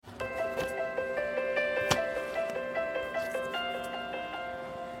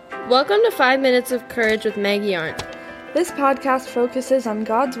Welcome to 5 Minutes of Courage with Maggie Arndt. This podcast focuses on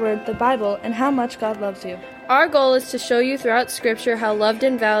God's Word, the Bible, and how much God loves you. Our goal is to show you throughout Scripture how loved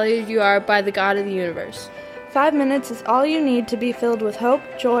and valued you are by the God of the universe. 5 minutes is all you need to be filled with hope,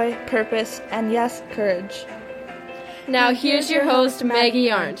 joy, purpose, and yes, courage. Now here's your host,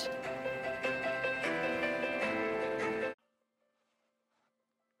 Maggie Arndt.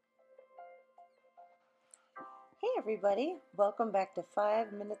 Hey everybody, welcome back to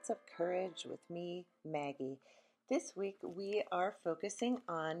 5 Minutes of Courage with me, Maggie. This week we are focusing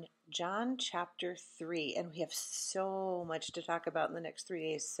on John chapter 3, and we have so much to talk about in the next 3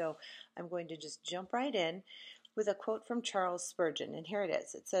 days, so I'm going to just jump right in with a quote from Charles Spurgeon, and here it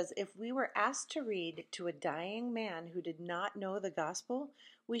is. It says, "If we were asked to read to a dying man who did not know the gospel,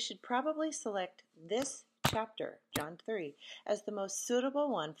 we should probably select this chapter, John 3, as the most suitable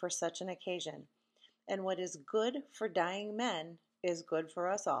one for such an occasion. And what is good for dying men is good for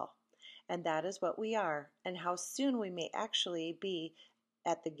us all. And that is what we are, and how soon we may actually be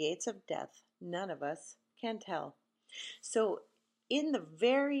at the gates of death, none of us can tell." So in the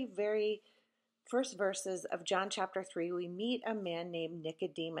very, very first verses of John chapter 3, we meet a man named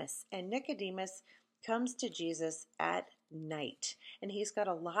Nicodemus. And Nicodemus comes to Jesus at night. And he's got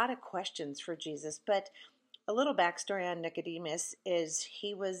a lot of questions for Jesus. But a little backstory on Nicodemus is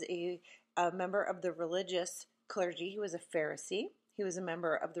he was a member of the religious clergy. He was a Pharisee. He was a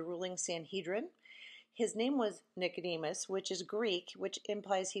member of the ruling Sanhedrin. His name was Nicodemus, which is Greek, which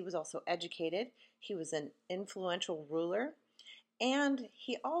implies he was also educated. He was an influential ruler. And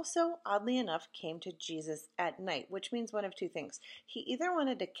he also, oddly enough, came to Jesus at night, which means one of two things. He either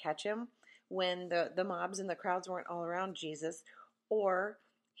wanted to catch him when the mobs and the crowds weren't all around Jesus, or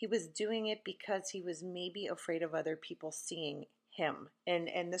he was doing it because he was maybe afraid of other people seeing him.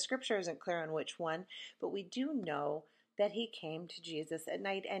 And the scripture isn't clear on which one, but we do know that he came to Jesus at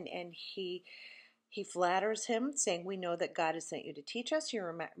night, and he flatters him, saying, "We know that God has sent you to teach us.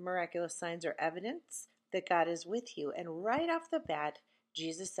 Your miraculous signs are evidence that God is with you." And right off the bat,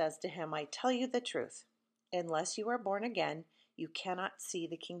 Jesus says to him, "I tell you the truth. Unless you are born again, you cannot see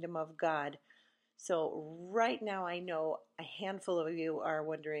the kingdom of God." So right now, I know a handful of you are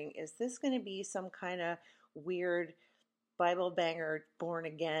wondering, is this going to be some kind of weird Bible banger, born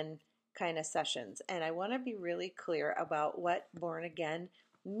again kind of sessions? And I want to be really clear about what born again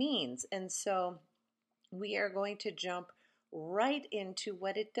means. And so we are going to jump right into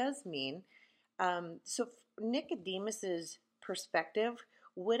what it does mean. So Nicodemus's perspective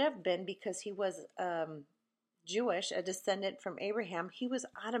would have been, because he was Jewish, a descendant from Abraham, he was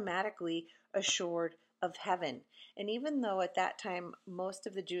automatically assured of heaven. And even though at that time most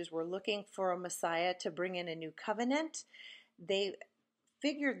of the Jews were looking for a Messiah to bring in a new covenant, they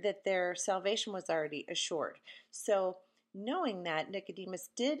figured that their salvation was already assured. So knowing that, Nicodemus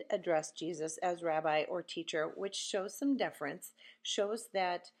did address Jesus as rabbi or teacher, which shows some deference, shows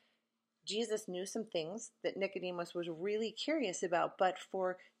that Jesus knew some things that Nicodemus was really curious about. But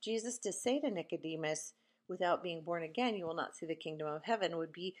for Jesus to say to Nicodemus, "Without being born again, you will not see the kingdom of heaven,"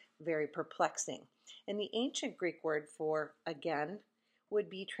 would be very perplexing. And the ancient Greek word for again would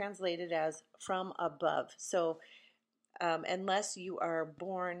be translated as from above. So unless you are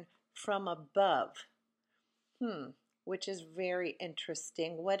born from above, which is very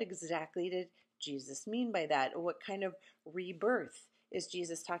interesting. What exactly did Jesus mean by that? What kind of rebirth is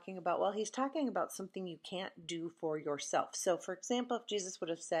Jesus talking about? Well, he's talking about something you can't do for yourself. So, for example, if Jesus would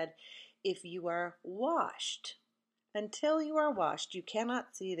have said, "If you are washed, until you are washed, you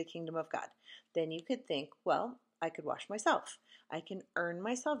cannot see the kingdom of God," then you could think, well, I could wash myself. I can earn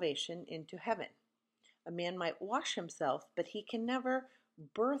my salvation into heaven. A man might wash himself, but he can never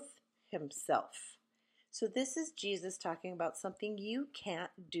birth himself. So this is Jesus talking about something you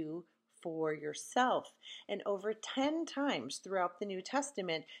can't do for yourself. And over 10 times throughout the New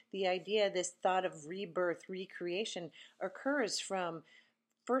Testament, the idea, this thought of rebirth, recreation, occurs from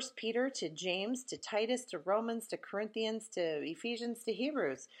 1 Peter to James to Titus to Romans to Corinthians to Ephesians to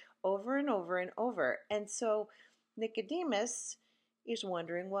Hebrews, over and over and over. And so Nicodemus is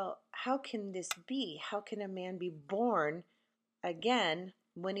wondering, well, how can this be? How can a man be born again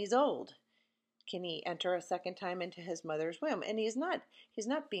when he's old? Can he enter a second time into his mother's womb? And he's not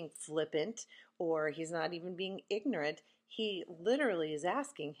being flippant, or he's not even being ignorant. He literally is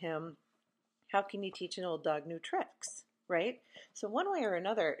asking him, how can you teach an old dog new tricks, right? So one way or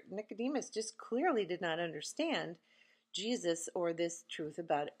another, Nicodemus just clearly did not understand Jesus or this truth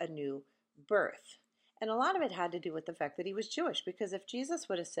about a new birth. And a lot of it had to do with the fact that he was Jewish, because if Jesus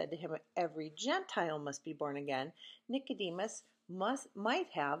would have said to him, "Every Gentile must be born again," Nicodemus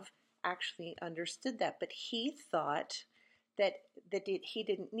might have actually understood that. But he thought that he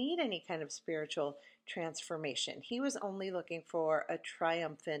didn't need any kind of spiritual transformation. He was only looking for a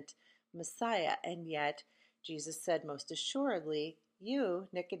triumphant Messiah. And yet Jesus said, most assuredly, you,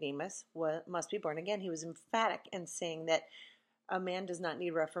 Nicodemus, must be born again. He was emphatic in saying that a man does not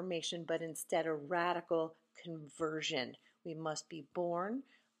need reformation, but instead a radical conversion. We must be born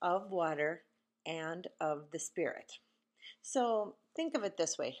of water and of the Spirit. So think of it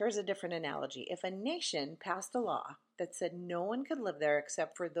this way. Here's a different analogy. If a nation passed a law that said no one could live there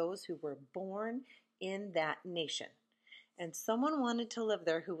except for those who were born in that nation, and someone wanted to live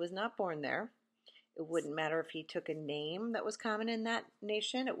there who was not born there, it wouldn't matter if he took a name that was common in that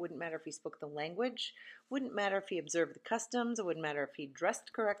nation. It wouldn't matter if he spoke the language. It wouldn't matter if he observed the customs. It wouldn't matter if he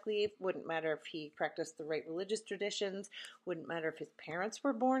dressed correctly. It wouldn't matter if he practiced the right religious traditions. It wouldn't matter if his parents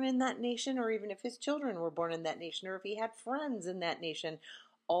were born in that nation, or even if his children were born in that nation, or if he had friends in that nation.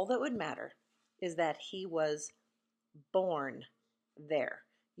 All that would matter is that he was born there.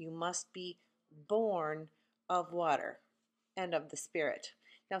 You must be born of water and of the Spirit.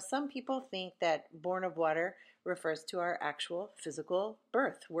 Now, some people think that born of water refers to our actual physical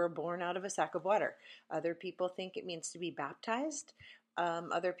birth. We're born out of a sack of water. Other people think it means to be baptized.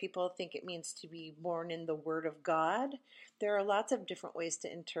 Other people think it means to be born in the Word of God. There are lots of different ways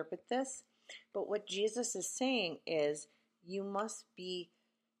to interpret this. But what Jesus is saying is you must be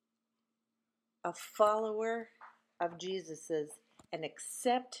a follower of Jesus's and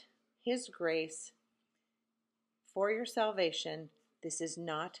accept His grace for your salvation. This is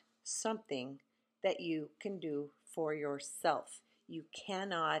not something that you can do for yourself. You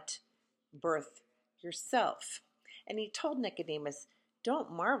cannot birth yourself. And he told Nicodemus,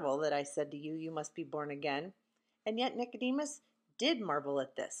 don't marvel that I said to you, you must be born again. And yet Nicodemus did marvel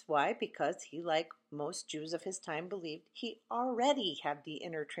at this. Why? Because he, like most Jews of his time, believed he already had the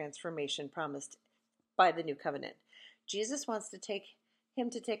inner transformation promised by the new covenant. Jesus wants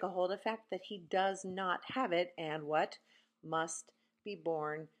him to take a hold of the fact that he does not have it, and what? Must be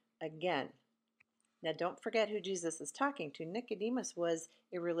born again. Now, don't forget who Jesus is talking to. Nicodemus was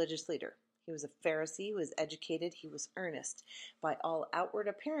a religious leader. He was a Pharisee, he was educated, he was earnest. By all outward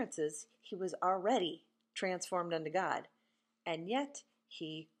appearances, he was already transformed unto God, and yet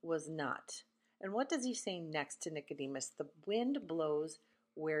he was not. And what does he say next to Nicodemus? The wind blows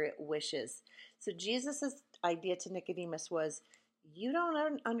where it wishes. So Jesus' idea to Nicodemus was, you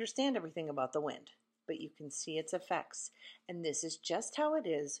don't understand everything about the wind, but you can see its effects. And this is just how it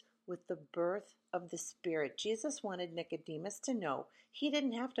is with the birth of the Spirit. Jesus wanted Nicodemus to know he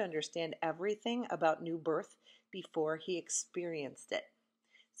didn't have to understand everything about new birth before he experienced it.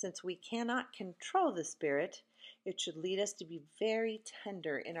 Since we cannot control the Spirit, it should lead us to be very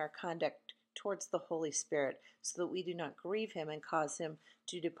tender in our conduct towards the Holy Spirit so that we do not grieve him and cause him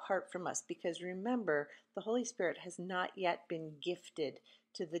to depart from us. Because remember, the Holy Spirit has not yet been gifted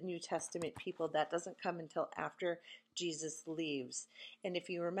to the New Testament people. That doesn't come until after Jesus leaves. And if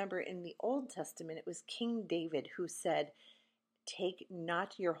you remember in the Old Testament, it was King David who said, take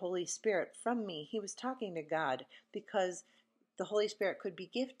not your Holy Spirit from me. He was talking to God because the Holy Spirit could be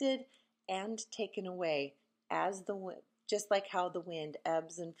gifted and taken away as just like how the wind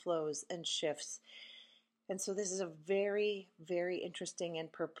ebbs and flows and shifts. And so this is a very, very interesting and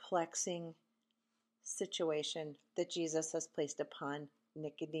perplexing situation that Jesus has placed upon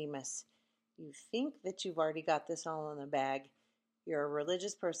Nicodemus. You think that you've already got this all in the bag. You're a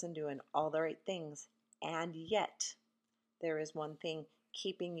religious person doing all the right things, and yet there is one thing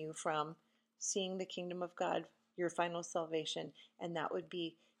keeping you from seeing the kingdom of God, your final salvation, and that would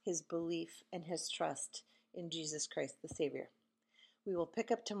be his belief and his trust in Jesus Christ the Savior. We will pick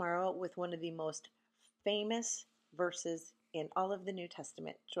up tomorrow with one of the most famous verses in all of the New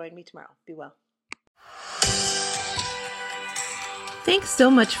Testament. Join me tomorrow. Be well. Thanks so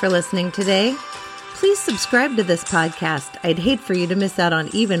much for listening today. Please subscribe to this podcast. I'd hate for you to miss out on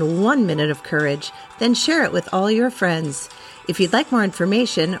even 1 minute of courage. Then share it with all your friends. If you'd like more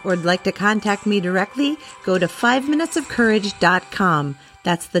information or would like to contact me directly, go to 5minutesofcourage.com.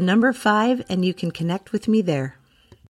 That's the number 5, and you can connect with me there.